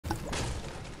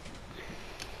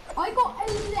I got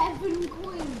 11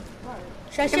 coins, bro.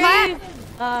 Should I show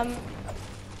you?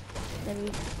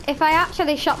 Maybe. If I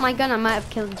actually shot my gun, I might have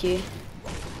killed you.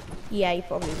 Yeah, you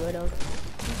probably would have.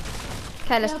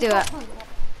 Okay, let's do it.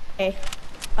 Okay.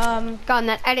 Go on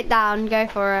then, edit down, go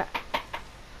for it.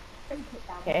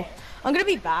 Okay. I'm gonna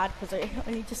be bad because I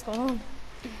only just got on.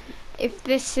 If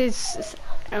this is,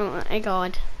 oh my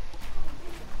god.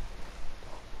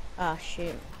 Ah,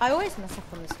 shoot. I always mess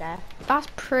up on the stair. That's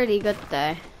pretty good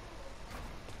though.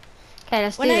 Okay,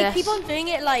 let's do When I this. keep on doing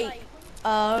it like,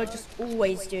 just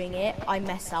always doing it, I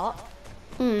mess up.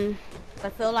 I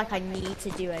feel like I need to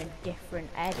do a different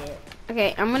edit.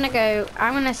 Okay, I'm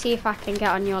gonna see if I can get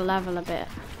on your level a bit.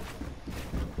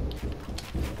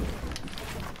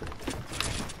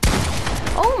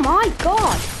 Oh my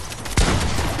god!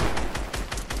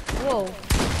 Whoa.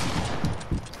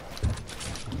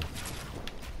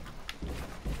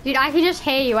 Dude, I can just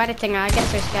hear you editing and I get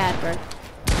so scared, bro.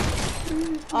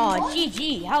 Oh,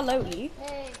 GG. How low are you?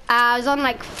 I was on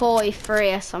like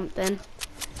 43 or something.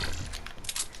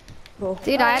 Cool.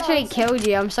 Dude, I actually killed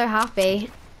you. I'm so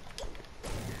happy.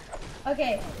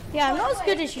 Okay. Yeah, I'm not as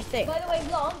good as you think. By the way,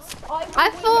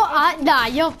 Lance, Nah,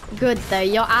 you're good though.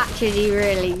 You're actually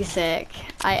really sick.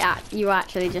 You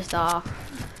actually just are.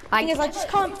 Thing is, I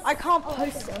can't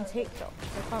post it on TikTok.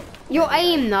 I can't. Your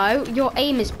aim though, your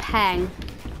aim is peng.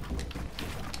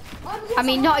 I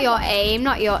mean, not your aim,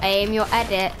 your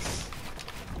edits.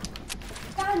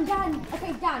 Dan.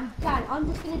 Okay, Dan. I'm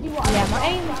just gonna do what I Yeah, did my last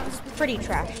aim round. is pretty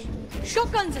trash.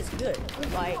 Shotguns is good.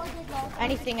 Like,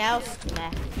 anything else,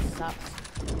 meh, sucks.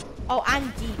 Oh,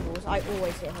 and deagles. I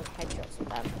always hit headshots with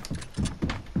them.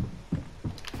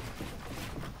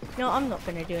 No, I'm not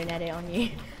gonna do an edit on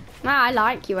you. Nah, I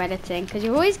like you editing because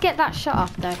you always get that shot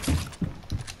off though.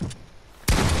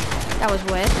 That was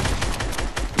weird.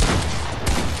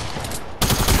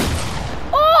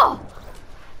 Oh!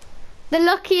 The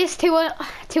luckiest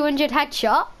 200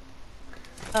 headshot.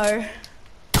 Oh.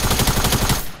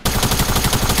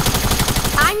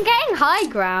 I'm getting high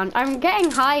ground. I'm getting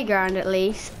high ground at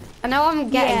least. I know I'm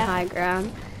getting high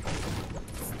ground.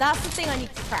 That's the thing I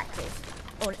need to practice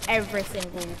on every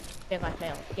single thing I play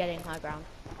on, getting high ground.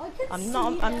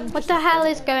 What the hell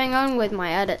is going on with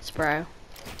my edits, bro?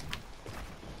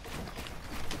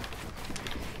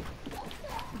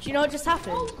 Do you know what just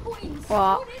happened?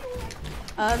 What?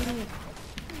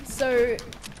 So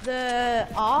the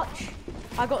arch,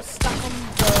 I got stuck on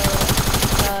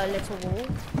the little wall.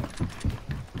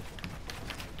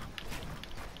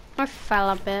 I fell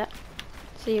a bit.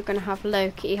 So you're gonna have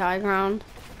low-key high ground.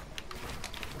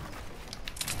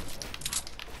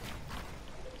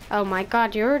 Oh my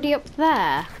god, you're already up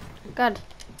there. God,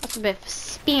 that's a bit of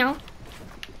spiel.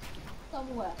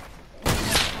 Somewhere.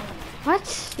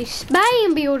 What? You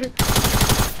spying building?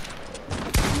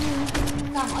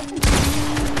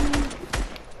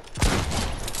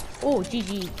 Oh,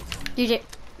 GG. GG.